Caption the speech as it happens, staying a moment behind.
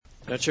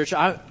Now, church,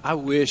 I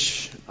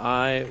wish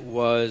I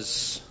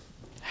was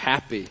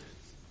happy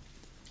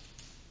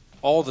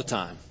all the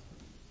time.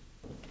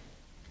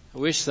 I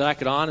wish that I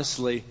could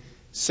honestly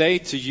say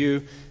to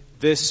you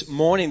this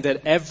morning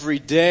that every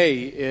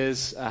day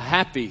is a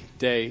happy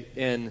day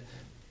in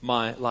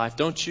my life.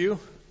 Don't you?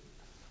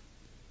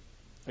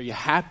 Are you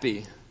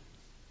happy?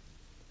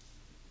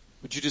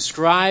 Would you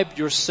describe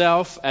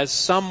yourself as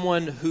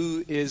someone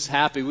who is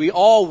happy? We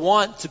all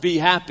want to be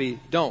happy,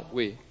 don't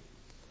we?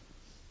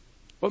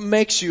 What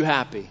makes you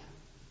happy?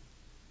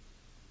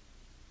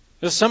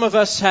 Some of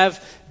us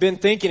have been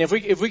thinking, if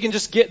we can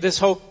just get this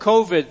whole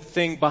COVID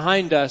thing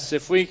behind us,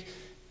 if we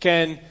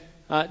can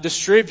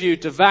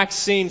distribute the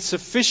vaccine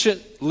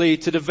sufficiently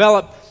to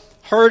develop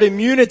herd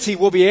immunity,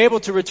 we'll be able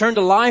to return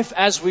to life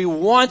as we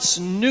once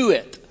knew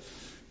it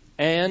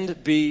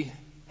and be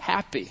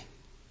happy.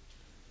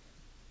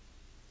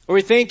 Or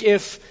we think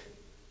if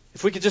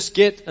we could just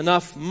get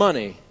enough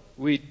money,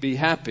 we'd be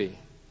happy.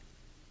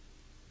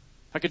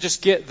 If I could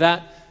just get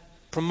that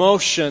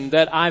promotion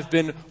that I've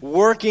been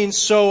working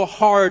so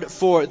hard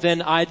for,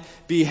 then I'd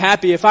be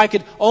happy. If I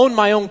could own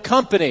my own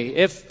company,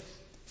 if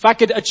I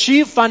could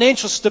achieve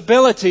financial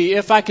stability,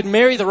 if I could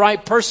marry the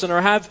right person or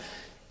have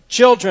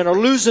children or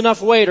lose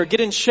enough weight or get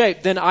in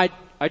shape, then I'd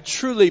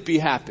truly be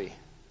happy.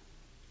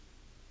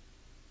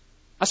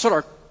 That's what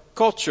our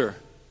culture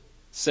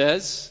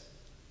says.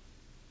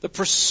 The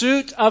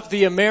pursuit of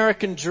the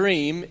American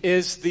dream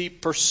is the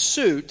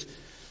pursuit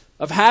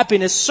of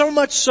happiness, so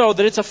much so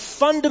that it's a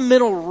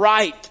fundamental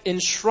right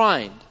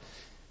enshrined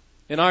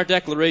in our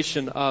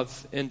Declaration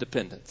of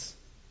Independence.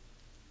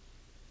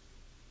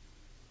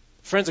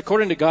 Friends,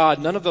 according to God,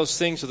 none of those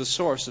things are the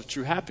source of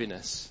true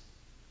happiness.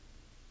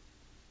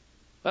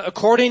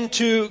 According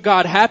to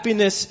God,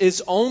 happiness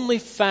is only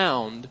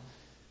found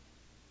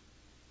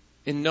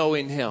in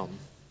knowing Him.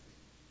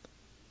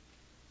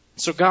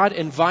 So God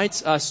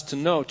invites us to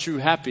know true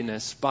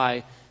happiness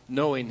by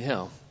knowing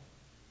Him.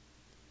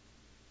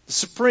 The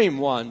Supreme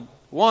One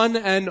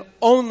and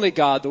only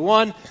God, the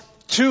one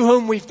to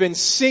whom we've been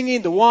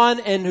singing, the one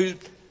and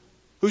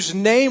whose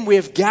name we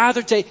have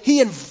gathered today.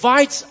 He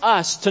invites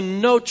us to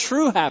know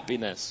true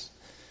happiness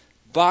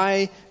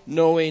by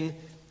knowing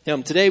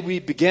Him. Today we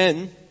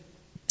begin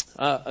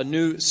a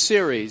new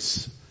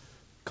series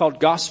called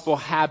Gospel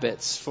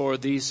Habits for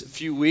these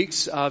few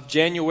weeks of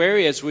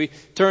January as we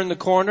turn the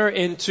corner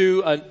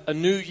into a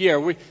new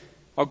year. We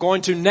are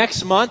going to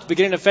next month,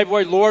 beginning of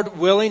February, Lord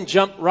willing,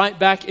 jump right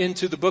back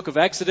into the book of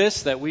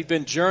Exodus that we've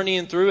been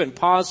journeying through and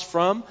paused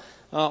from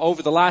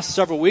over the last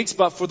several weeks.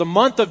 But for the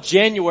month of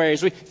January,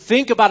 as we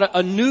think about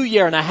a new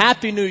year and a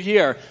happy new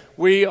year,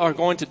 we are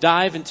going to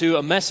dive into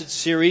a message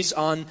series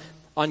on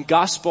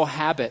gospel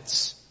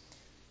habits.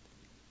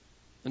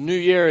 The new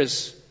year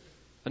is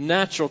a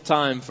natural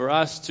time for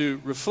us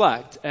to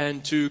reflect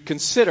and to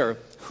consider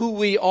who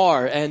we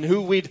are and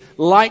who we'd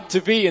like to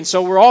be. And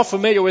so we're all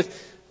familiar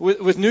with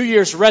New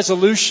Year's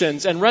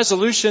resolutions, and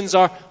resolutions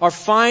are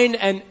fine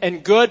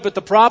and good, but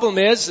the problem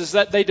is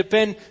that they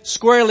depend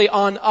squarely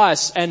on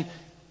us, and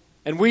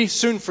we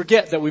soon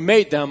forget that we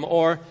made them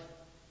or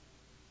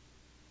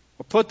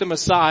put them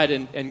aside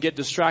and get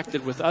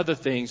distracted with other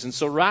things. And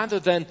so rather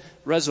than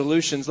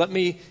resolutions, let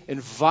me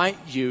invite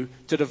you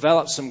to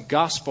develop some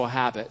gospel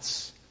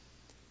habits.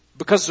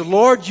 Because the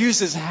Lord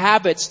uses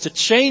habits to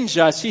change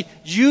us. He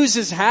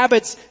uses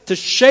habits to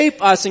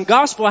shape us. And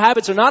gospel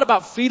habits are not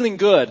about feeling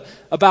good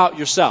about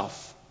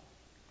yourself.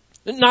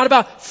 They're not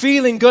about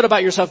feeling good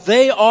about yourself.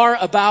 They are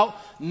about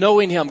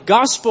knowing Him.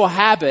 Gospel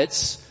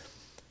habits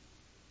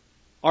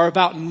are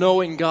about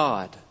knowing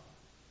God.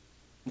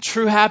 And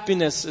true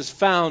happiness is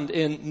found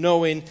in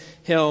knowing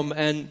Him.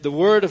 And the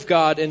Word of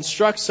God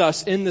instructs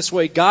us in this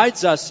way,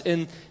 guides us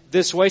in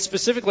this way,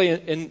 specifically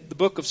in the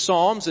book of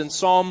Psalms, in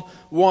Psalm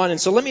 1.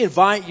 And so let me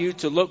invite you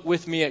to look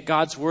with me at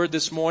God's Word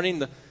this morning,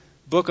 the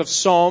book of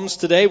Psalms.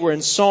 Today we're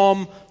in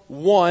Psalm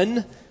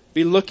 1,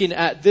 be looking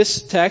at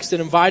this text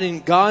and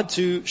inviting God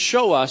to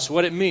show us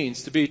what it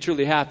means to be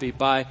truly happy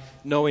by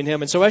knowing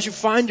Him. And so as you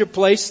find your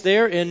place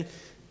there in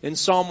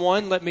Psalm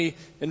 1, let me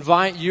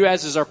invite you,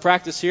 as is our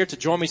practice here, to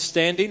join me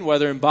standing,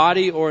 whether in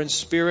body or in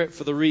spirit,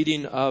 for the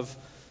reading of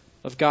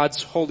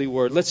God's holy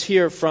word. Let's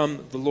hear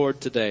from the Lord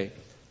today.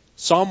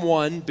 Psalm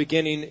 1,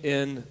 beginning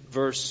in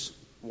verse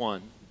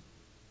 1.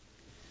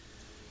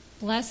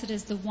 Blessed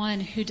is the one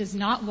who does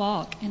not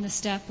walk in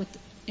step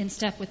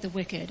with the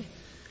wicked,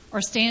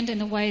 or stand in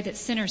the way that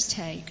sinners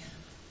take,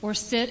 or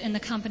sit in the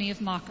company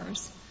of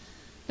mockers,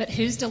 but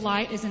whose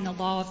delight is in the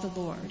law of the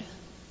Lord,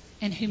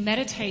 and who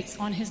meditates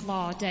on His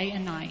law day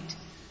and night.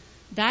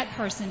 That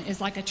person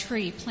is like a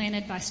tree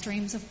planted by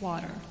streams of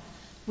water,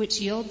 which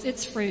yields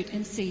its fruit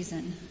in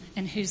season,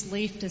 and whose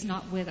leaf does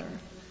not wither.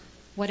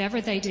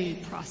 Whatever they do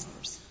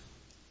prospers.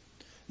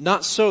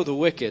 Not so the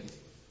wicked.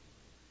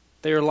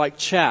 They are like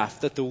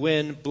chaff that the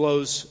wind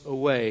blows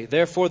away.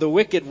 Therefore the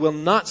wicked will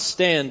not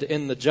stand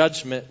in the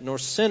judgment, nor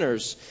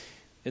sinners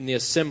in the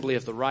assembly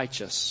of the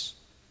righteous.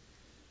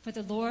 For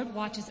the Lord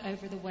watches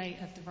over the way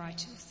of the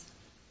righteous,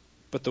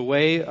 but the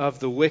way of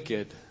the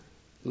wicked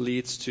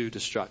leads to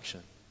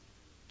destruction.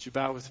 Would you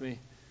bow with me?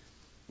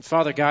 And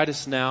Father, guide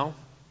us now.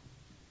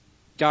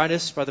 Guide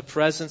us by the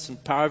presence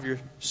and power of your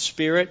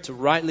Spirit to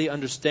rightly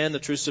understand the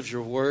truths of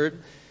your word.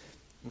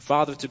 And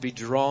Father, to be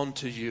drawn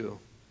to you.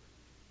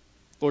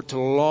 Lord, to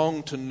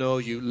long to know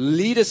you.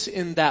 Lead us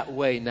in that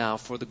way now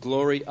for the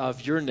glory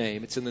of your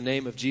name. It's in the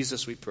name of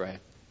Jesus we pray.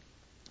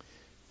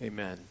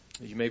 Amen.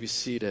 You may be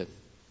seated.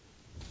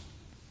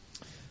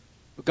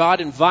 God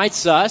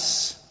invites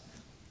us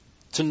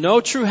to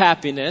know true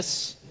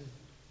happiness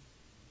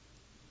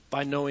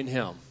by knowing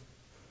him.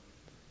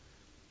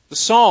 The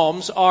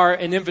Psalms are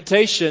an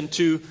invitation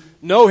to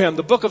know him.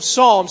 The book of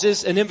Psalms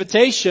is an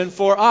invitation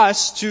for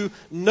us to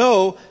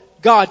know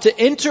God, to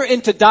enter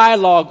into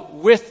dialogue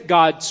with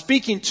God,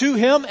 speaking to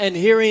him and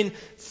hearing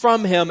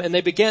from him. And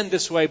they begin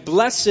this way: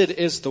 blessed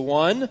is the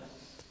one,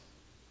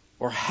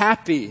 or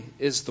happy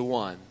is the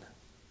one.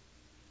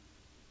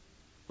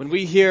 When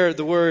we hear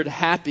the word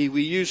happy,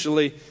 we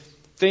usually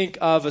think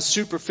of a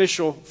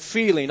superficial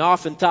feeling,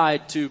 often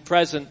tied to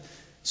present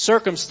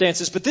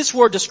circumstances. But this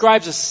word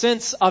describes a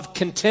sense of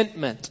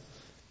contentment,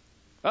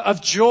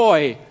 of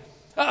joy,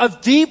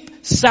 of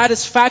deep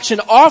satisfaction,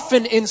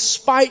 often in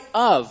spite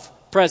of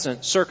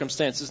present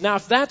circumstances. Now,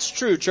 if that's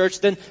true,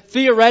 church, then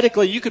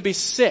theoretically you could be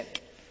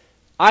sick,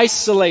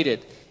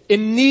 isolated,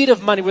 in need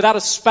of money, without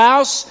a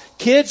spouse,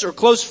 kids, or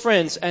close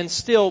friends, and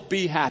still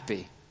be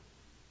happy.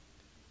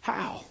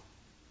 How?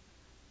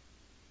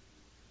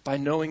 By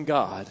knowing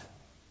God.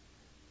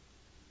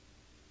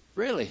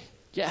 Really?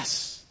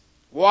 Yes.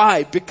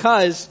 Why?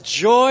 Because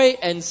joy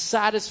and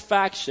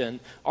satisfaction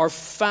are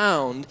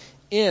found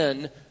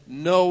in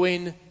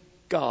knowing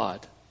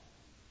God.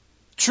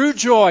 True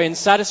joy and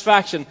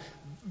satisfaction,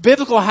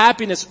 biblical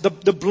happiness,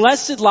 the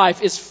blessed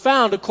life is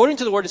found, according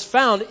to the word, is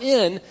found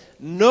in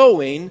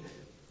knowing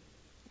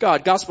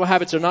God. Gospel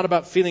habits are not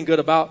about feeling good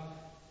about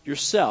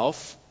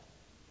yourself.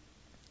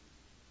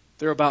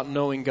 They're about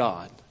knowing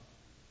God.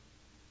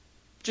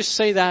 Just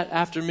say that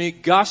after me.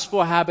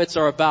 Gospel habits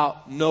are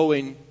about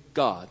knowing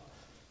God.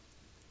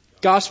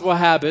 Gospel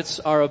habits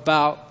are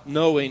about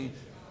knowing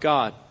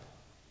God.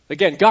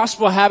 Again,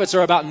 gospel habits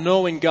are about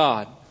knowing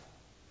God.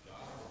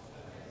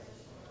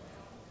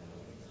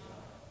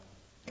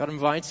 God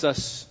invites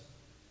us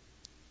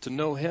to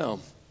know him.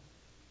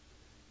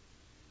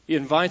 He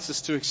invites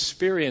us to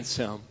experience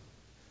him.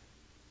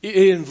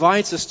 He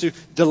invites us to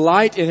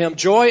delight in him.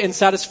 Joy and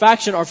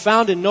satisfaction are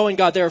found in knowing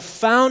God. They are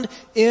found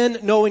in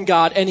knowing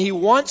God. And he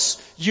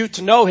wants you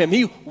to know him.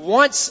 He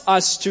wants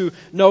us to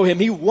know him.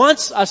 He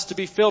wants us to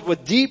be filled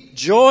with deep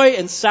joy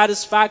and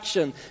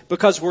satisfaction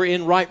because we're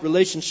in right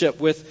relationship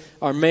with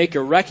our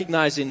Maker,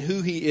 recognizing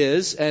who he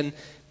is and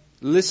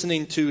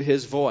listening to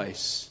his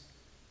voice.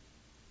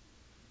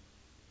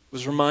 I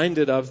was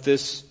reminded of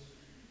this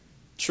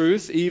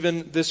truth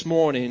even this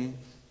morning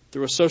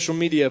through a social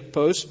media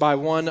post by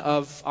one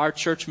of our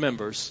church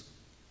members.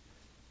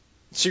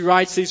 She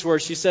writes these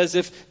words. She says,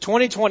 if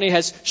 2020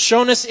 has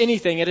shown us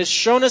anything, it has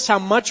shown us how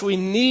much we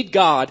need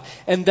God,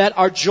 and that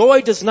our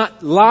joy does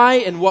not lie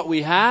in what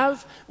we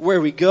have, where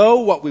we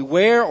go, what we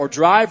wear or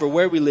drive, or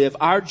where we live.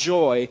 Our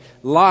joy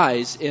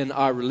lies in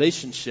our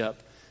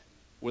relationship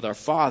with our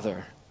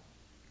Father.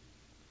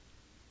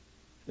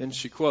 Then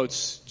she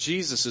quotes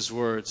Jesus'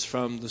 words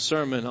from the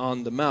Sermon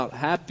on the Mount.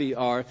 Happy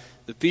are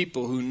the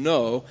people who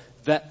know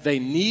that they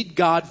need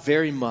God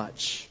very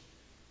much.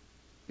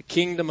 The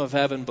kingdom of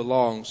heaven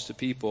belongs to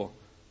people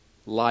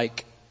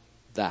like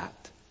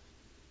that.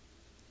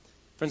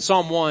 Friend,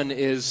 Psalm 1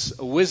 is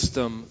a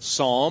wisdom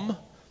psalm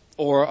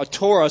or a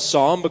Torah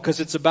psalm because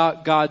it's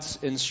about God's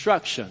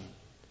instruction.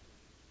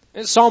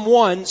 And Psalm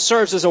 1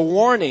 serves as a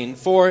warning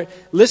for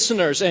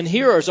listeners and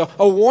hearers,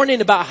 a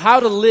warning about how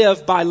to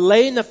live by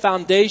laying the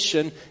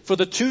foundation for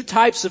the two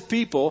types of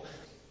people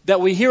that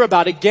we hear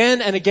about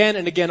again and again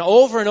and again,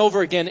 over and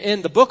over again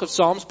in the book of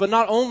Psalms, but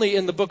not only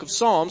in the book of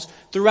Psalms,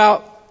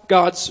 throughout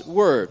God's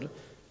Word.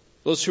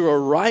 Those who are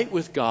right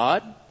with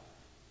God,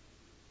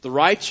 the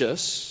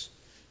righteous,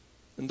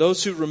 and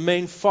those who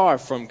remain far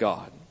from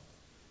God,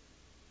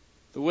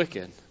 the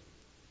wicked.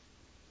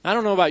 I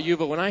don't know about you,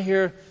 but when I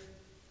hear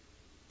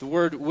the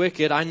word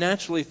wicked, I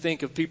naturally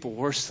think of people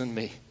worse than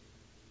me.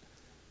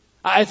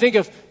 I think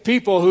of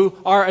people who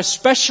are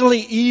especially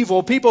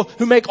evil, people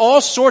who make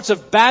all sorts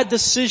of bad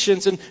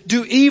decisions and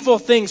do evil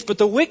things. But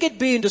the wicked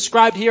being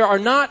described here are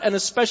not an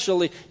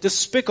especially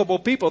despicable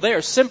people. They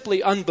are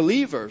simply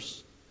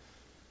unbelievers.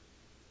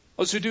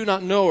 Those who do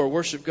not know or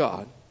worship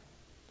God.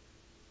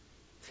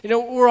 You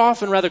know, we're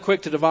often rather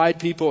quick to divide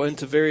people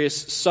into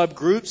various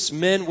subgroups: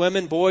 men,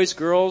 women, boys,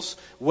 girls,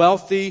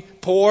 wealthy,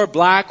 poor,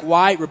 black,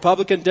 white,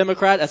 Republican,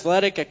 Democrat,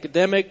 athletic,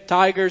 academic,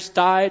 Tigers,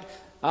 Tide,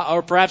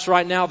 or perhaps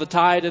right now the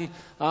Tide and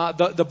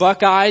the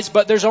Buckeyes.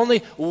 But there's only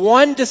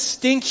one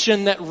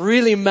distinction that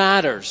really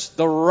matters: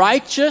 the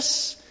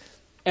righteous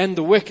and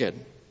the wicked.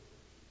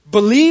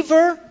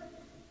 Believer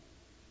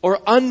or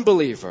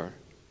unbeliever.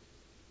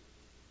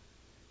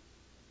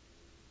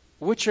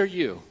 Which are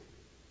you?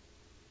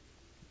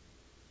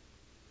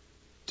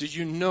 Do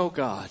you know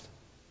God?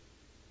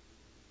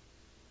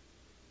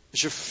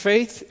 Is your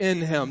faith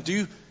in Him? Do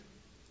you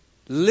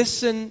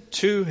listen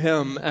to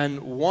Him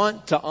and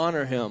want to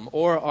honor Him?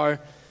 Or are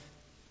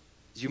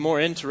you more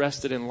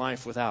interested in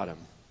life without Him?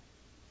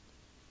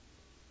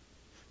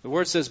 The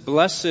Word says,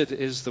 blessed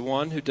is the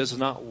one who does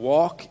not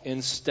walk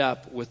in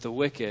step with the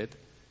wicked,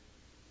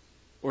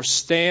 or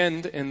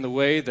stand in the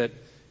way that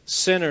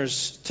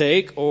sinners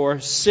take, or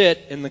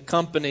sit in the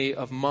company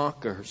of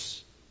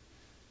mockers.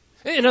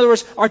 In other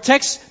words, our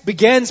text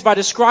begins by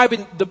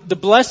describing the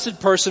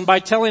blessed person by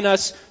telling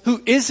us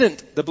who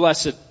isn't the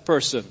blessed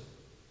person.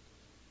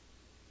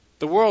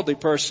 The worldly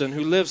person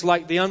who lives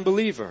like the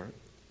unbeliever,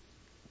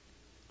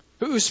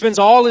 who spends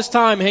all his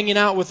time hanging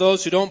out with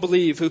those who don't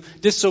believe, who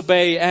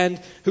disobey,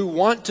 and who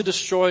want to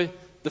destroy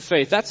the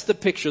faith. That's the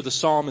picture the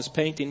psalm is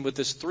painting with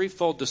this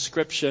threefold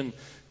description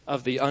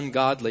of the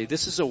ungodly.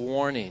 This is a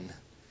warning.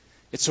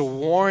 It's a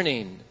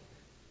warning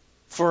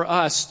for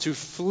us to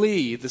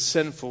flee the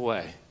sinful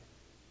way.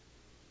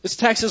 This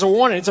text is a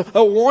warning. It's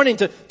a warning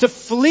to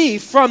flee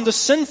from the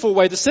sinful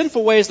way. The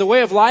sinful way is the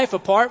way of life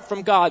apart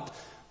from God.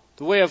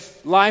 The way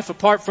of life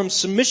apart from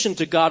submission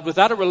to God,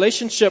 without a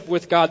relationship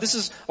with God. This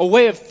is a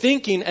way of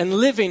thinking and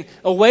living,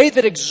 a way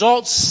that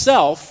exalts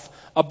self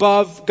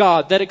above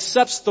God, that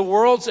accepts the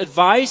world's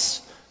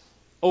advice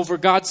over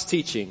God's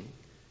teaching.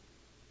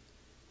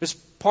 Is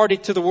party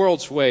to the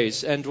world's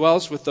ways and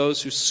dwells with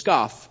those who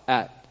scoff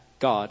at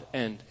God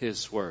and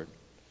His Word.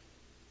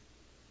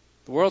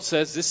 The world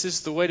says this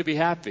is the way to be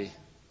happy.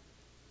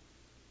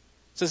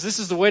 It says this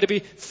is the way to be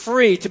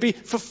free, to be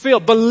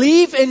fulfilled.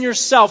 Believe in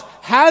yourself.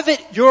 Have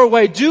it your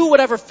way. Do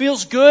whatever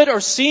feels good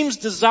or seems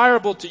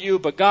desirable to you.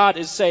 But God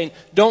is saying,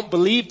 don't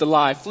believe the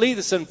lie. Flee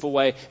the sinful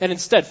way. And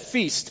instead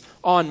feast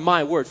on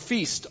my word.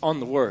 Feast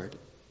on the word.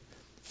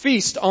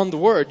 Feast on the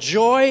word.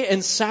 Joy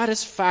and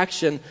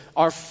satisfaction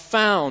are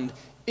found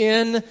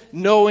in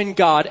knowing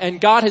God. And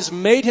God has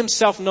made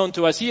Himself known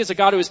to us. He is a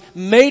God who has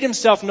made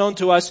Himself known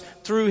to us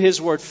through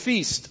His word.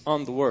 Feast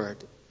on the word.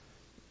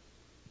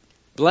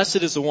 Blessed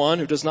is the one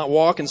who does not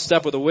walk in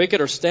step with the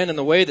wicked, or stand in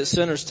the way that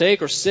sinners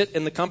take, or sit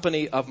in the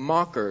company of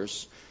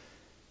mockers,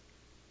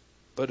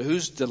 but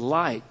whose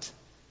delight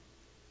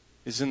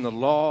is in the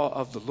law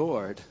of the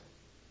Lord,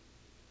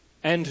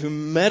 and who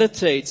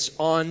meditates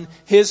on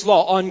His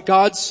law, on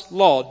God's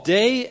law,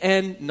 day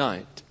and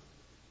night.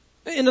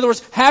 In other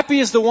words,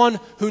 happy is the one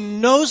who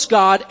knows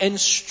God and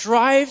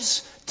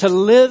strives to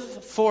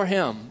live for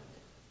Him.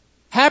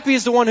 Happy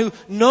is the one who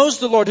knows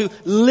the Lord, who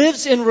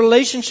lives in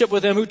relationship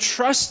with Him, who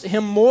trusts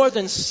Him more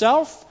than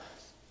self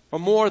or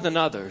more than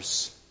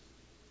others.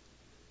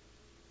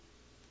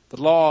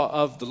 The law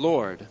of the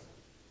Lord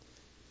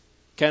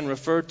can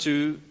refer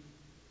to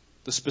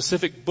the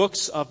specific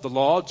books of the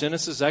law,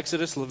 Genesis,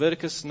 Exodus,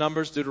 Leviticus,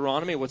 Numbers,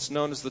 Deuteronomy, what's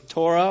known as the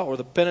Torah or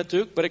the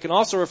Pentateuch, but it can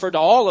also refer to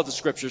all of the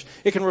Scriptures.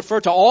 It can refer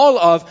to all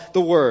of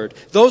the Word.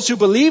 Those who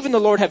believe in the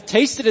Lord have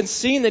tasted and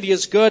seen that He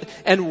is good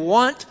and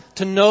want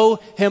to know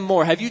Him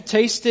more. Have you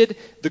tasted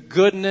the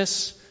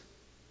goodness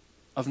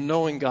of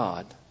knowing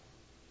God?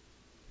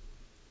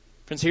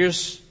 Friends,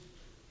 here's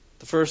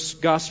the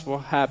first gospel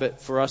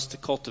habit for us to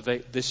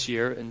cultivate this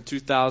year in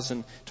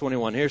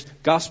 2021. Here's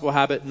gospel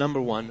habit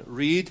number 1.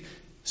 Read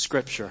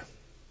Scripture.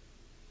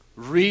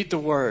 Read the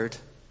Word.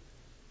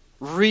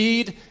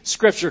 Read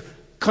Scripture.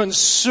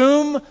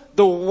 Consume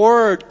the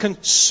Word.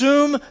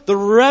 Consume the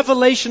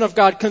revelation of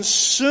God.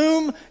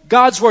 Consume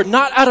God's Word,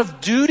 not out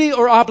of duty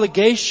or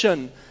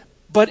obligation,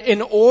 but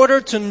in order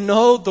to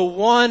know the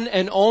one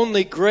and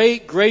only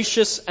great,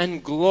 gracious,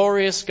 and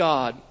glorious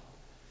God.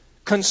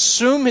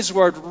 Consume His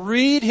Word.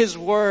 Read His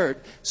Word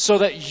so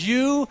that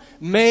you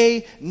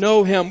may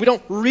know Him. We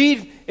don't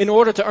read in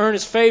order to earn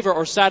His favor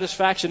or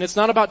satisfaction. It's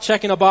not about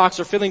checking a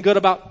box or feeling good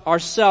about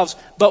ourselves,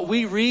 but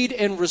we read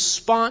in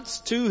response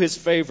to His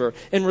favor,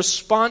 in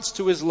response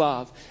to His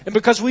love. And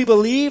because we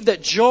believe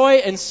that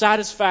joy and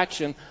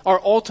satisfaction are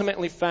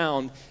ultimately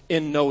found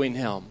in knowing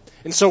Him.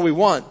 And so we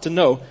want to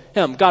know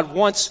Him. God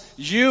wants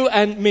you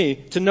and me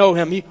to know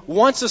Him. He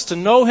wants us to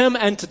know Him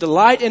and to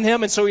delight in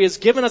Him. And so He has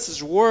given us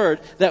His Word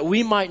that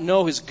we might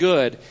know His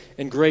good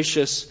and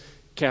gracious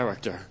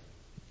character.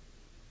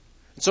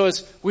 And so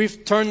as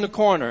we've turned the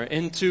corner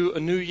into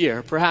a new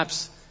year,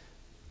 perhaps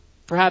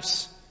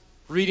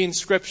reading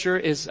Scripture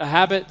is a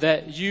habit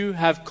that you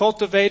have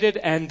cultivated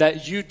and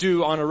that you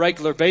do on a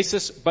regular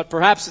basis, but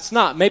perhaps it's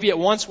not. Maybe it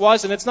once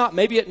was and it's not.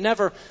 Maybe it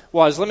never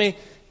was. Let me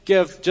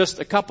give just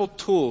a couple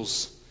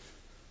tools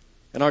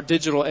in our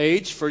digital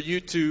age for you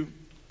to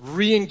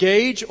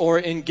re-engage or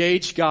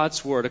engage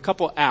God's Word. A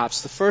couple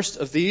apps. The first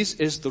of these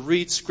is the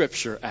Read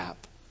Scripture app.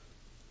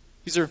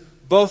 These are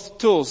both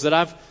tools that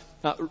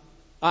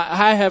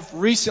I have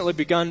recently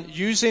begun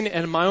using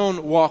in my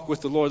own walk with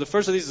the Lord. The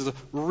first of these is the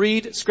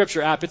Read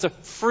Scripture app. It's a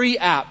free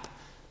app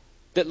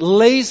that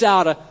lays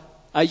out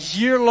a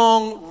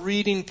year-long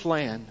reading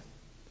plan.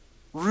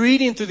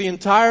 Reading through the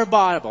entire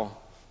Bible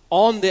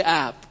on the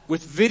app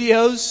with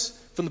videos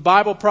from the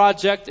Bible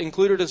Project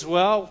included as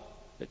well.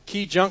 At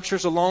key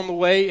junctures along the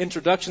way,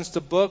 introductions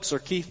to books or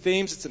key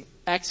themes. It's an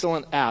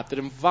excellent app that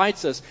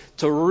invites us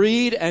to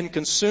read and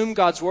consume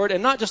God's Word,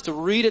 and not just to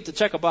read it to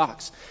check a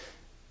box,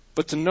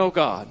 but to know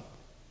God,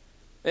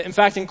 In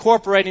fact,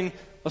 incorporating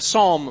a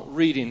psalm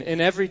reading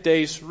in every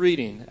day's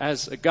reading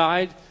as a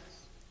guide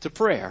to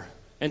prayer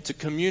and to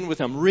commune with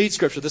Him. Read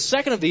Scripture. The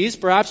second of these,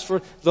 perhaps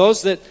for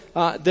those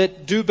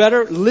that do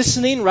better,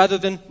 listening rather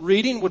than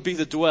reading, would be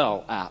the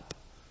Dwell app.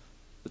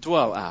 The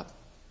Dwell app.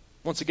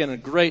 Once again, a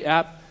great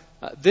app.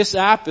 This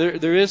app,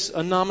 there is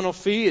a nominal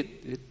fee.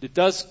 It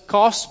does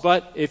cost,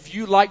 but if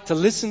you like to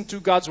listen to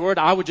God's Word,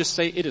 I would just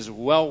say it is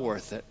well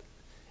worth it.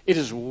 It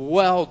is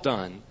well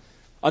done.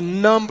 A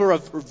number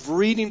of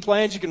reading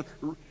plans. You can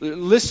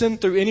listen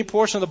through any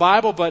portion of the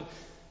Bible, but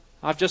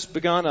I've just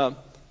begun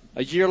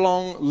a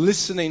year-long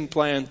listening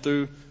plan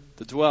through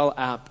the Dwell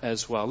app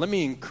as well. Let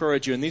me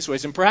encourage you in these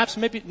ways, and perhaps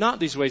maybe not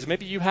these ways.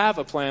 Maybe you have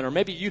a plan, or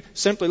maybe you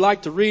simply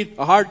like to read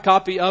a hard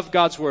copy of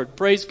God's Word.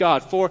 Praise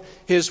God for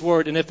His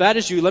Word. And if that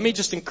is you, let me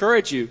just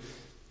encourage you.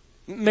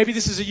 Maybe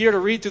this is a year to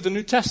read through the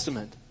New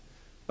Testament.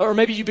 Or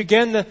maybe you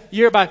begin the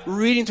year by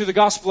reading through the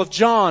Gospel of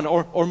John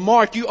or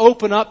Mark. You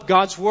open up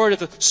God's Word at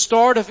the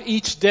start of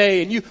each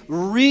day, and you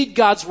read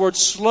God's Word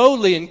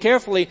slowly and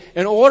carefully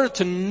in order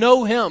to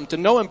know Him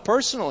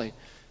personally.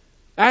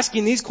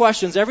 Asking these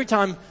questions every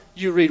time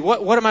you read.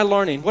 What am I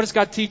learning? What is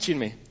God teaching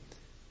me?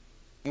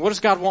 What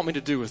does God want me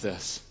to do with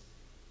this?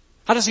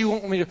 How does He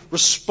want me to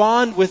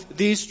respond with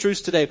these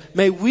truths today?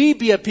 May we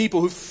be a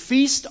people who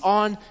feast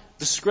on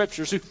the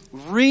Scriptures, who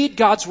read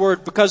God's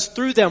Word, because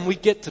through them we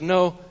get to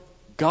know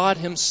God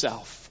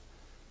Himself.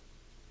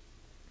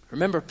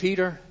 Remember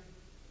Peter?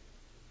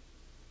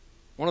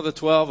 One of the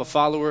 12, a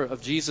follower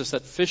of Jesus,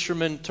 that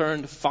fisherman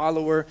turned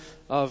follower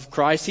of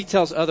Christ. He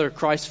tells other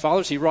Christ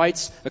followers. He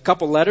writes a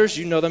couple letters.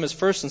 You know them as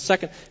 1st and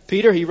 2nd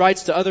Peter. He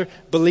writes to other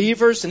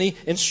believers, and he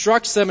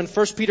instructs them in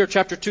 1 Peter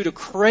chapter 2 to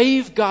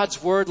crave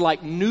God's Word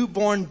like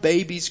newborn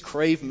babies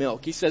crave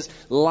milk. He says,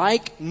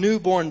 like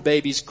newborn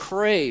babies,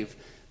 crave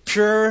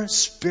pure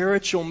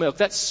spiritual milk.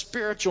 That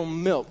spiritual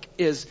milk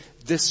is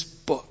this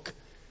book.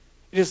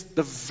 It is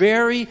the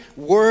very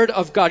Word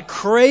of God.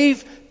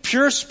 Crave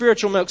pure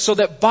spiritual milk, so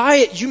that by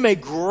it you may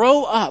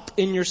grow up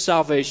in your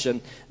salvation,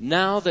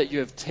 now that you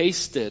have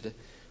tasted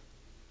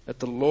that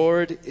the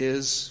Lord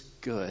is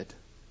good.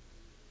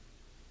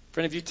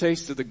 Friend, have you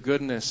tasted the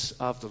goodness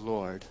of the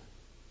Lord?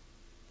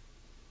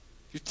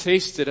 You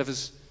tasted of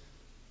His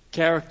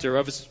character,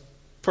 of His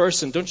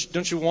person.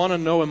 Don't you want to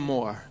know Him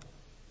more?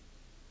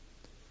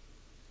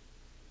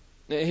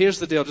 Here's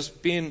the deal,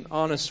 just being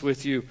honest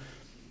with you.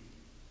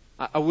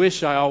 I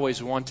wish I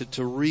always wanted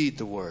to read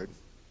the Word.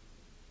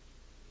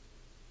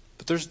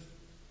 But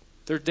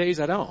there are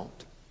days I don't.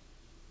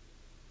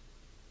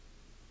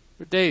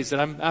 There are days that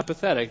I'm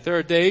apathetic. There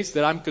are days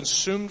that I'm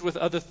consumed with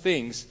other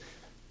things.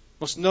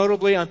 Most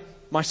notably, I'm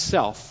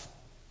myself.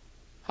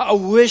 I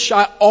wish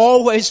I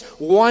always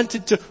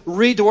wanted to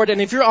read the Word.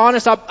 And if you're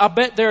honest, I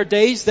bet there are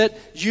days that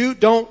you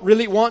don't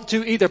really want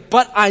to either.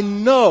 But I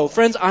know,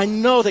 friends, I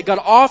know that God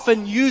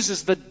often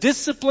uses the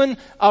discipline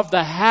of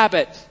the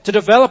habit to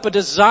develop a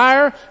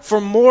desire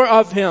for more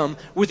of Him,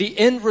 with the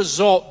end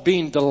result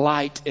being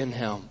delight in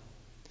Him.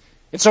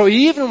 And so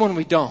even when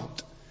we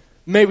don't,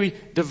 may we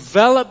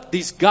develop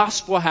these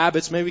gospel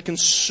habits, may we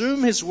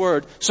consume His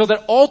Word, so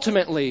that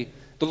ultimately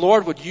the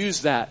Lord would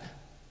use that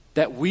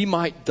we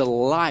might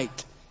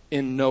delight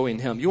in knowing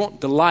Him. You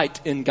won't delight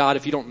in God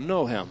if you don't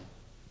know Him.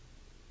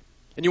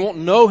 And you won't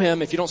know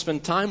Him if you don't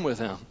spend time with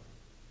Him.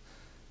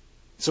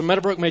 So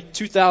Meadowbrook, may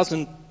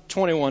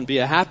 2021 be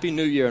a happy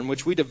new year in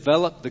which we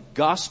develop the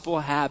gospel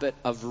habit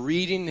of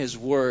reading His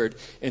Word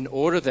in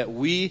order that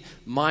we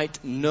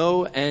might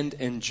know and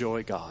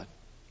enjoy God.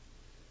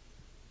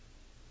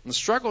 And the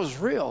struggle is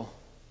real.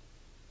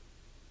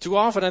 Too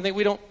often I think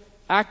we don't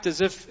act as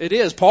if it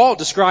is. Paul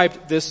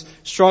described this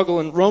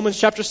struggle in Romans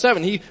chapter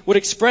 7. He would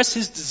express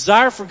his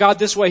desire for God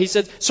this way. He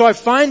said, so I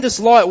find this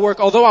law at work.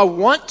 Although I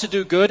want to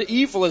do good,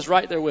 evil is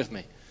right there with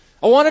me.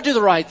 I want to do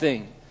the right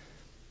thing.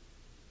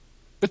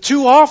 But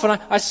too often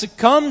I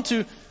succumb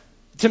to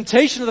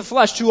temptation of the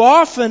flesh. Too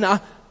often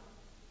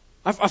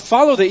I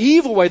follow the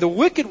evil way, the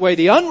wicked way,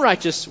 the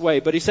unrighteous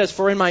way. But he says,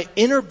 for in my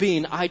inner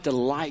being I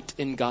delight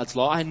in God's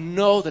law. I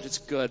know that it's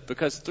good,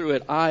 because through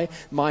it I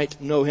might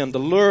know Him. The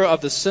lure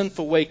of the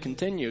sinful way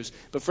continues.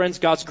 But friends,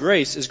 God's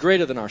grace is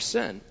greater than our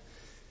sin.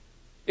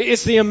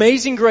 It's the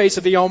amazing grace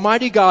of the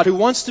Almighty God, who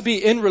wants to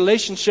be in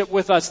relationship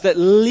with us, that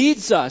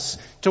leads us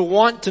to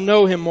want to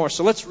know Him more.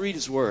 So let's read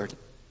His Word.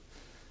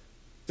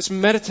 Let's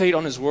meditate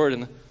on His Word.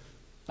 And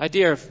the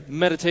idea of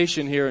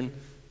meditation here in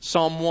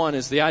Psalm 1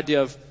 is the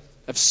idea of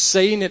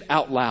saying it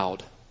out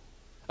loud,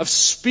 of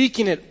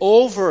speaking it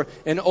over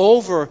and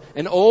over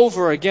and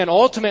over again,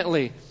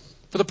 ultimately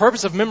for the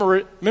purpose of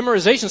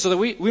memorization, so that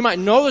we might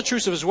know the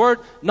truths of His Word,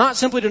 not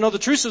simply to know the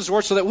truths of His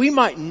Word, so that we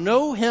might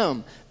know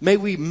Him. May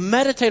we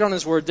meditate on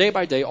His Word day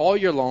by day, all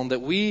year long,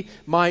 that we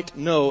might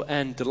know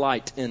and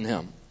delight in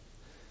Him.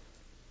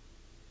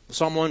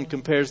 Psalm 1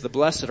 compares the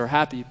blessed or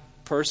happy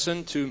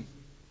person to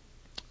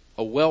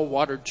a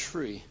well-watered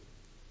tree.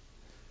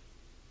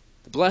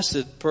 The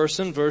blessed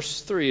person,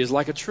 verse 3, is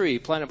like a tree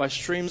planted by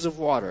streams of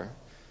water,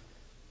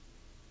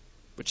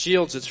 which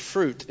yields its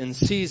fruit in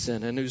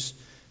season, and whose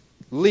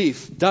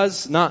leaf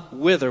does not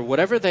wither.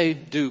 Whatever they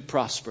do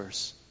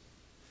prospers.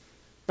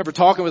 I remember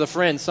talking with a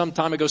friend some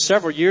time ago,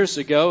 several years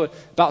ago,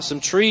 about some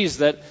trees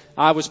that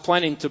I was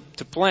planning to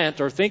plant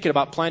or thinking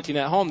about planting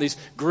at home. These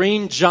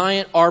green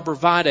giant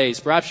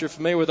arborvitaes. Perhaps you're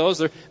familiar with those.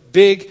 They're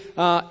big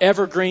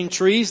evergreen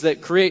trees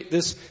that create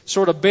this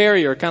sort of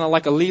barrier, kind of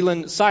like a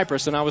Leland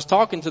cypress. And I was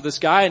talking to this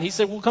guy and he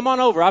said, well, come on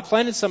over. I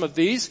planted some of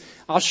these.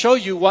 I'll show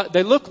you what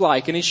they look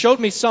like. And he showed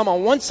me some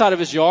on one side of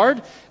his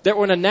yard that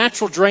were in a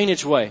natural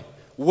drainage way,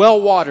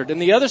 well watered.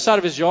 And the other side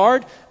of his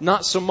yard,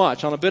 not so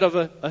much, on a bit of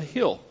a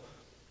hill.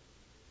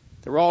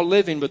 They were all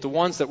living, but the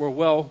ones that were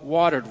well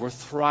watered were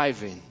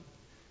thriving,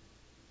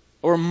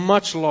 or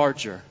much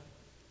larger.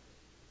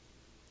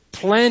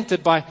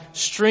 Planted by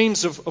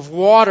streams of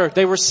water,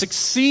 they were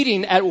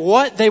succeeding at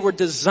what they were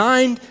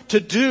designed to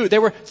do. They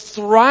were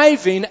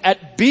thriving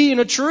at being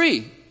a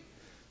tree.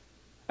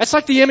 That's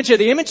like the image here.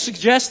 The image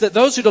suggests that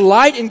those who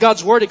delight in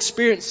God's Word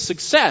experience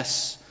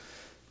success,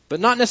 but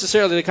not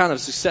necessarily the kind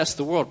of success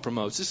the world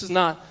promotes. This is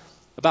not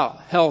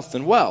about health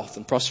and wealth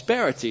and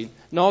prosperity.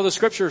 No, the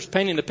Scripture is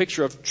painting a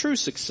picture of true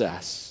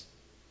success.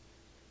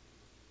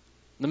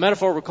 The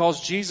metaphor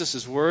recalls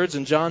Jesus' words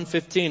in John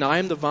 15, I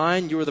am the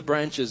vine, you are the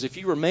branches. If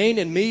you remain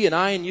in me and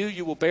I in you,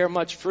 you will bear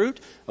much fruit.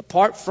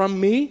 Apart from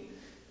me,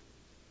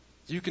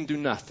 you can do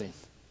nothing.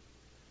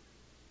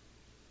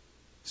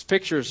 These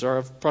pictures are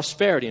of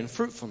prosperity and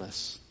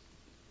fruitfulness,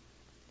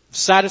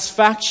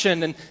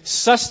 satisfaction and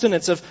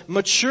sustenance, of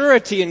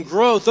maturity and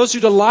growth. Those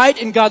who delight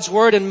in God's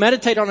Word and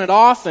meditate on it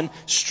often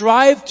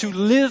strive to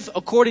live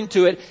according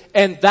to it,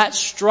 and that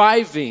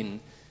striving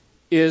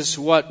is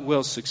what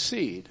will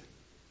succeed.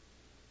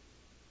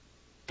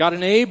 God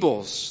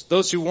enables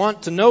those who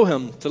want to know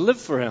Him to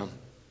live for Him.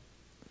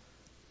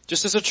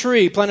 Just as a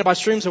tree planted by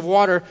streams of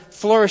water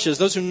flourishes,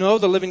 those who know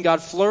the living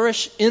God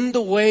flourish in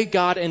the way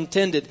God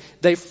intended.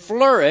 They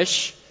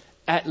flourish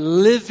at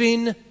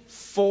living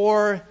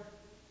for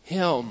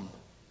Him.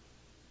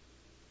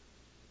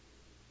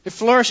 They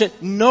flourish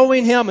at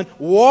knowing Him and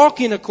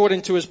walking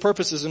according to His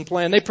purposes and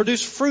plan. They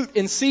produce fruit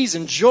in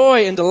season,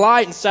 joy and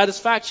delight and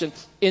satisfaction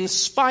in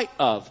spite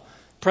of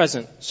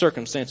present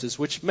circumstances,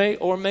 which may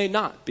or may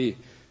not be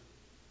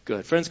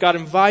good. Friends, God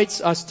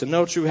invites us to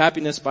know true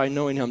happiness by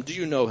knowing Him. Do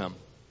you know Him?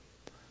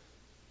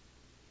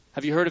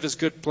 Have you heard of His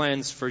good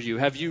plans for you?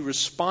 Have you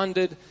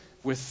responded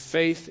with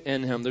faith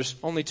in Him? There's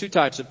only two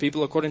types of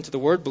people according to the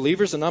Word,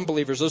 believers and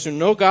unbelievers, those who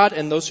know God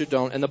and those who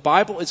don't. And the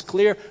Bible is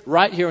clear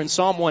right here in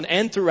Psalm 1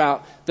 and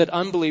throughout that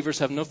unbelievers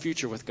have no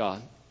future with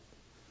God.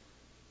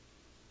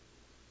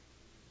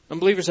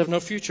 Unbelievers have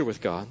no future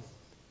with God.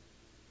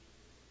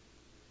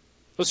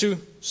 Those who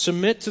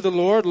submit to the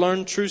Lord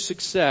learn true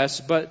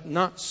success, but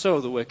not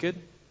so the wicked.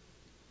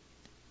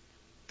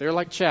 They're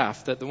like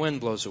chaff that the wind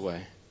blows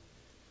away.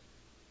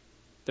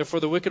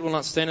 Therefore the wicked will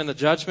not stand in the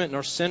judgment,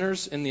 nor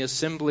sinners in the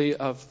assembly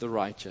of the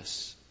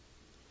righteous.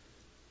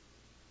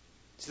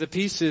 See, the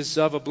pieces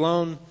of a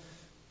blown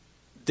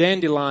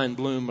dandelion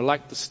bloom are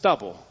like the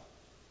stubble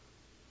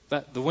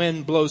that the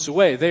wind blows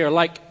away. They are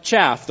like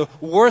chaff, the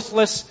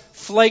worthless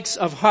flakes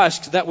of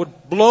husk that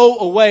would blow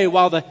away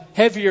while the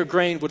heavier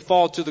grain would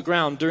fall to the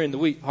ground during the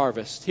wheat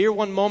harvest. Here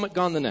one moment,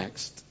 gone the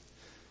next.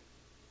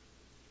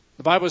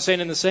 The Bible is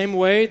saying in the same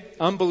way,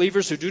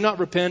 unbelievers who do not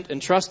repent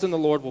and trust in the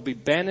Lord will be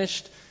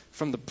banished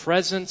from the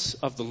presence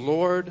of the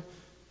Lord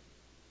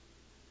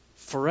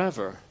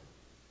forever.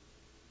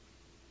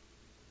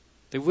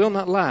 They will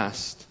not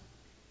last.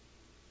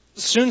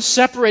 Soon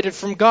separated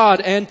from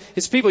God and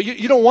His people.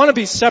 You don't want to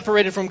be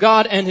separated from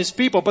God and His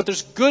people, but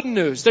there's good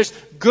news. There's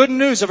good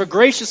news of a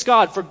gracious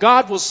God, for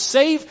God will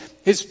save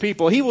His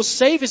people. He will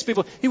save His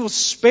people. He will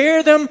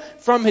spare them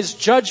from His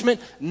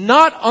judgment,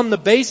 not on the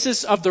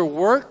basis of their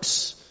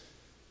works,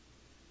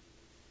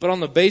 but on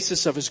the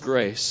basis of His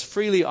grace,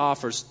 freely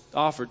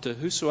offered to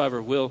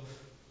whosoever will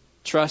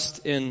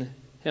trust in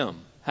Him.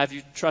 Have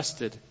you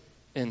trusted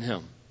in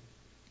Him?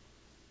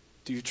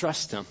 Do you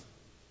trust Him?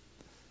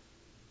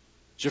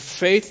 Is your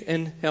faith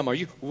in Him? Are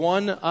you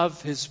one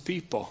of His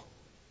people?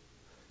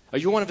 Are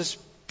you one of His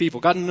people?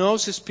 God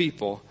knows His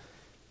people,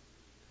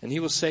 and He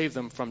will save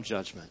them from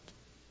judgment.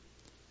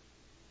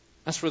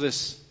 That's where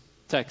this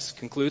text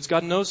concludes.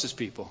 God knows His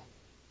people.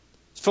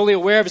 He's fully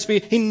aware of His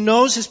people. He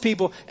knows His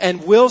people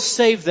and will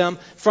save them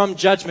from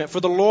judgment. For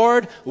the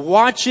Lord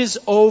watches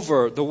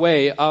over the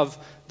way of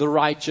the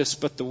righteous,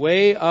 but the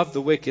way of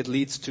the wicked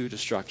leads to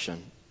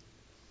destruction.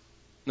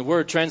 The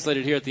word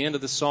translated here at the end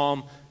of the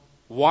psalm,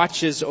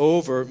 watches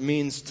over,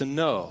 means to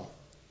know.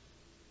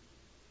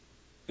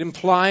 It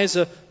implies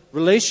a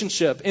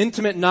relationship,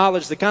 intimate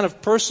knowledge, the kind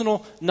of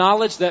personal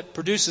knowledge that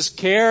produces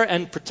care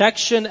and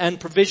protection and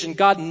provision.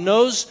 God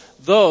knows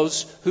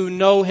those who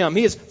know Him.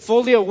 He is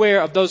fully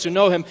aware of those who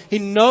know Him. He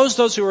knows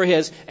those who are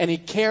His, and He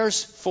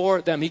cares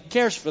for them. He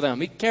cares for them.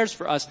 He cares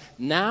for us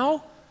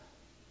now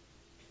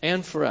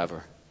and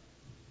forever.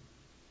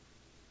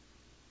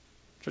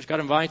 Church,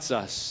 God invites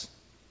us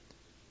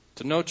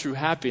to know true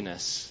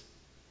happiness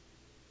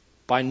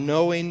by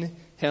knowing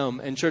Him.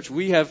 And church,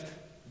 we have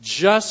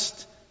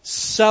just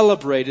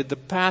celebrated the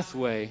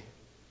pathway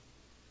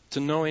to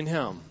knowing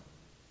Him.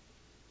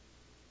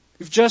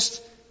 We've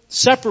just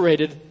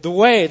separated the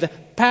way, the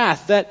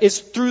path that is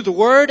through the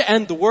Word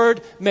and the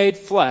Word made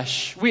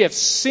flesh. We have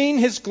seen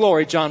His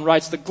glory, John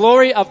writes, the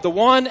glory of the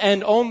one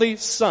and only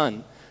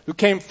Son who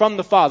came from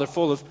the Father,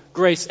 full of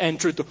grace and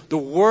truth. The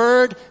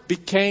Word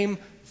became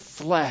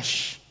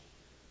flesh.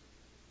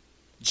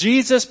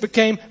 Jesus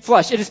became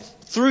flesh. It is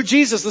through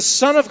Jesus, the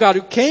Son of God,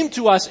 who came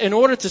to us in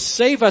order to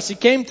save us. He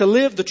came to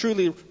live the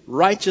truly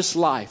righteous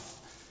life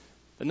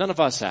that none of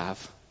us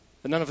have,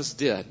 that none of us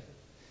did.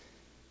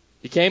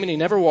 He came and He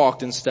never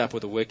walked in step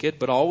with the wicked,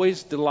 but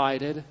always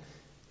delighted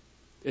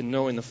in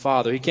knowing the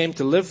Father. He came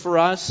to live for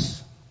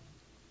us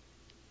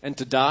and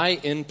to die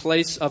in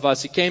place of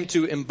us. He came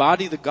to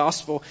embody the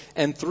gospel,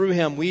 and through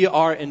Him we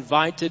are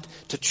invited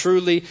to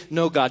truly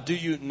know God. Do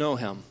you know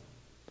Him?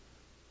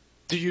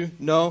 Do you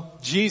know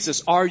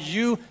Jesus? Are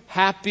you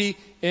happy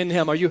in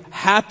Him? Are you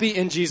happy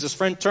in Jesus?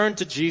 Friend, turn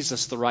to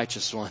Jesus, the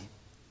righteous one.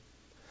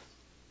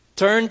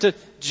 Turn to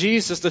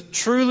Jesus, the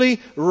truly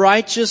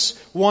righteous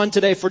one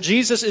today. For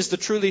Jesus is the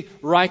truly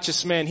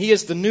righteous man. He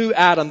is the new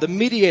Adam, the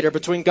mediator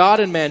between God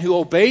and man, who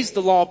obeys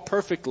the law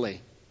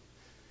perfectly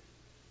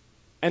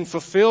and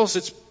fulfills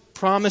its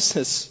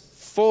promises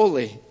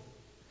fully.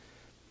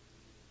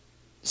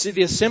 See,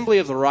 the assembly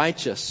of the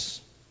righteous,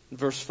 in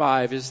verse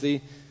 5, is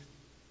the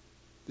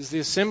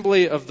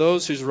assembly of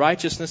those whose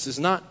righteousness is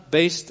not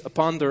based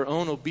upon their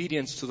own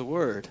obedience to the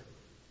Word,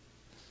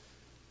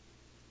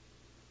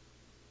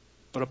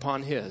 but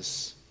upon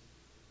His.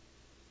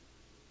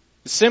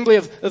 The assembly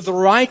of the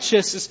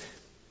righteous is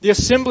the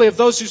assembly of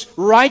those whose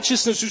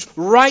righteousness, whose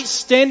right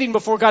standing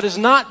before God is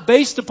not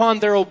based upon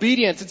their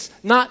obedience. It's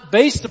not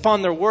based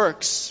upon their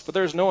works. For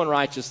there is no one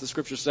righteous, the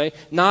Scriptures say,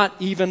 not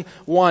even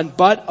one,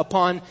 but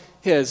upon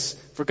His.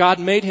 For God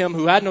made Him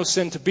who had no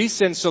sin to be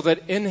sin, so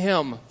that in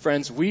Him,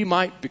 friends, we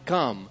might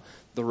become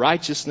the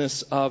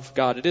righteousness of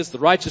God. It is the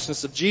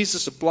righteousness of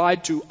Jesus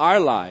applied to our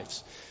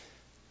lives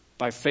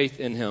by faith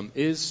in Him.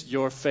 Is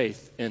your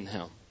faith in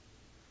Him?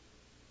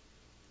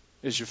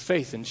 Is your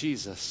faith in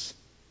Jesus?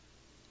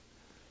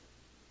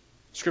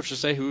 Scriptures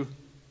say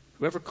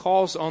whoever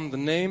calls on the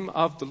name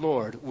of the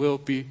Lord will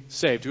be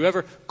saved.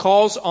 Whoever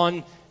calls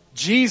on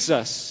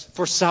Jesus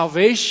for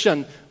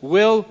salvation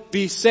will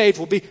be saved,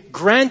 will be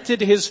granted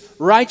His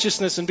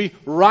righteousness and be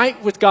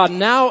right with God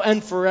now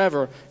and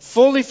forever,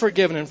 fully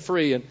forgiven and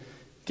free and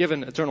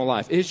given eternal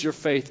life. Is your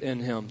faith in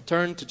Him?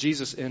 Turn to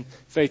Jesus in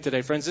faith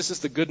today. Friends, this is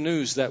the good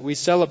news that we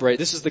celebrate.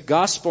 This is the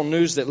gospel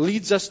news that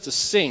leads us to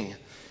sing.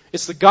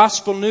 It's the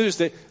gospel news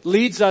that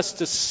leads us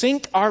to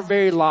sink our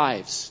very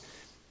lives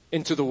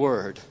into the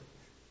Word,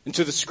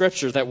 into the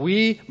Scripture, that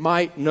we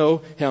might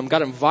know Him.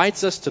 God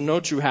invites us to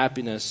know true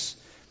happiness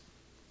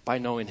by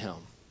knowing Him.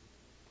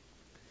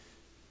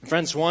 And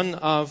friends, one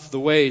of the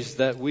ways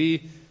that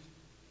we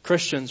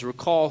Christians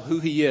recall who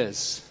He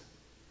is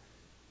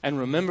and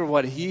remember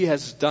what He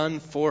has done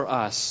for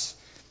us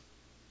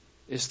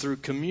is through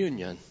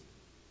communion.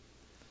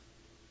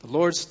 The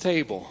Lord's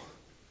table,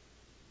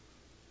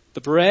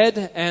 the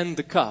bread and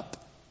the cup,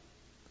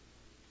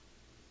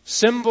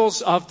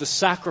 symbols of the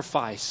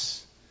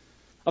sacrifice,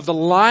 of the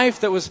life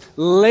that was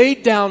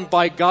laid down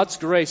by God's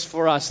grace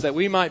for us, that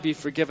we might be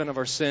forgiven of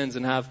our sins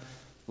and have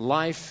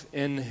life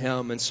in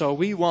Him. And so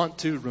we want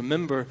to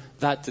remember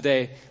that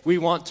today. We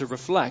want to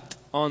reflect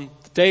on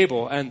the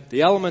table and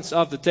the elements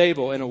of the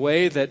table in a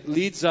way that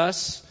leads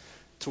us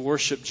to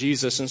worship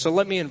Jesus. And so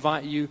let me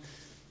invite you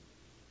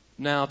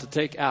now to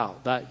take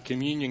out that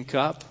communion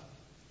cup.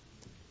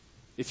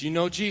 If you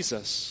know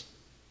Jesus,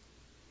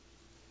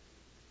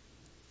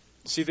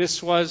 see,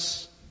 this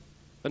was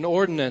an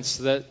ordinance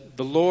that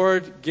the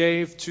Lord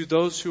gave to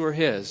those who are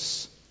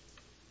His,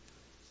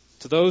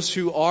 to those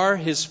who are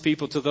His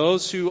people, to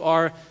those who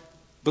are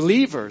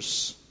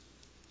believers,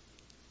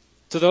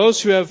 to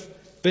those who have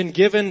been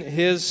given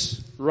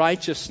His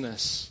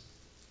righteousness.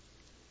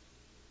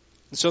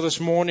 And so this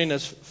morning,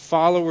 as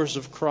followers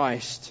of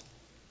Christ,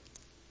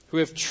 who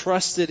have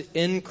trusted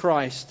in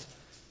Christ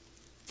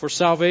for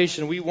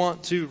salvation, we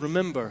want to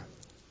remember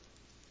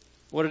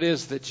what it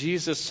is that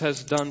Jesus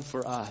has done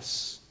for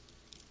us.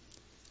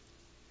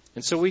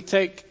 And so we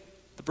take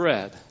the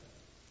bread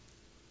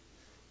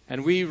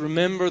and we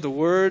remember the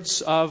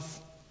words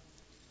of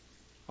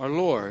our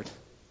Lord.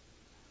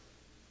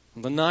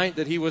 On the night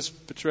that He was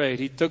betrayed,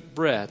 He took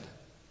bread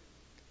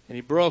and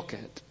He broke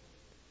it.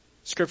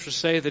 Scriptures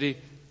say that He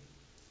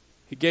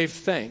gave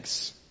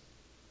thanks.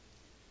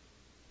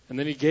 And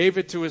then He gave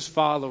it to His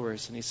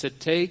followers and He said,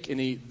 "Take and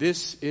eat.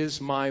 This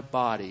is my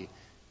body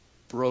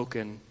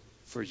broken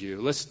for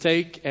you." Let's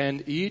take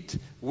and eat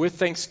with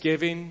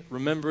thanksgiving,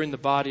 remembering the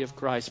body of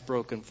Christ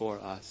broken for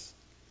us.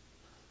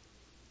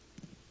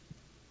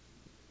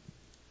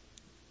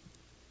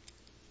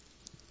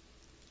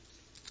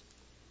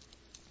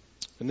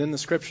 And then the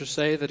Scriptures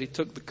say that He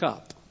took the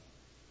cup.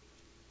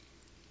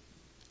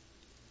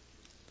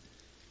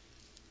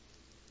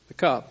 The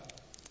cup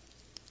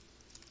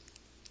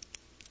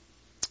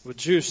with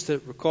juice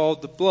that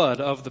recalled the blood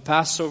of the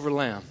Passover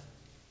lamb.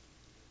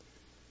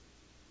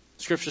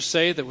 Scriptures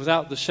say that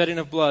without the shedding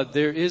of blood,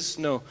 there is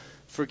no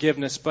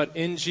forgiveness. But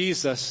in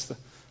Jesus, the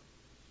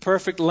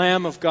perfect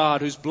Lamb of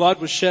God, whose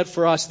blood was shed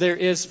for us, there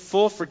is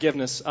full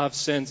forgiveness of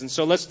sins. And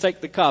so let's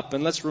take the cup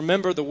and let's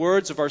remember the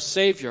words of our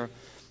Savior,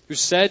 who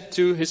said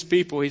to his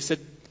people, he said,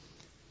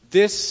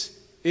 "This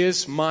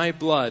is my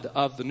blood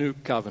of the new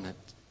covenant.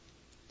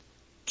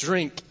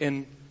 Drink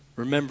in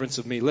remembrance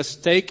of me." Let's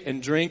take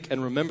and drink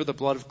and remember the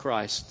blood of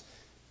Christ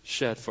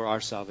shed for our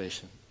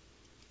salvation.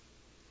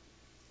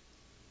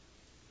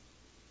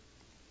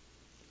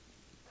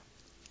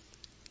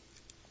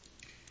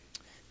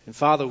 And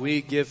Father,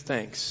 we give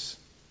thanks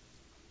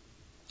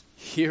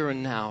here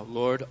and now,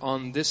 Lord,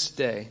 on this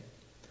day,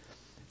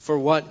 for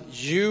what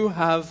you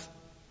have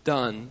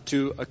done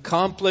to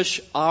accomplish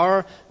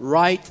our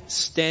right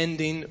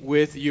standing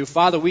with you.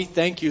 Father, we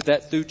thank you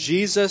that through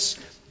Jesus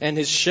and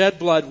his shed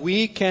blood,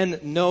 we can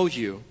know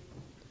you.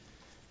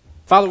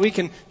 Father, we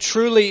can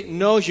truly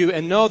know you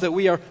and know that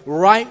we are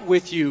right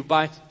with you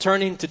by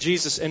turning to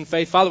Jesus in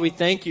faith. Father, we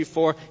thank you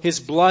for his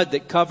blood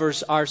that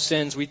covers our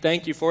sins. We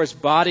thank you for his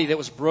body that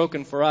was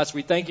broken for us.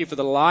 We thank you for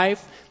the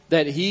life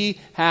that he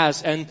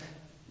has. And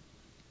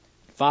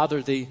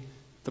Father, the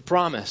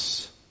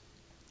promise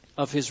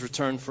of his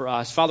return for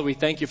us. Father, we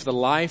thank you for the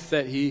life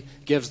that he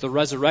gives, the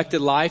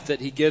resurrected life that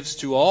he gives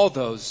to all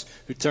those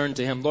who turn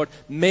to him. Lord,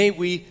 may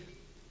we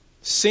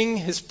sing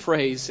his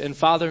praise, and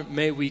Father,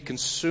 may we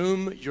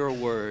consume your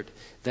word,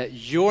 that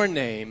your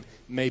name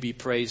may be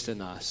praised in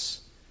us.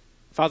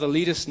 Father,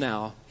 lead us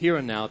now, here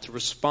and now, to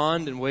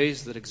respond in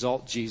ways that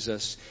exalt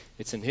Jesus.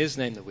 It's in his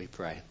name that we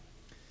pray.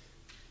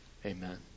 Amen.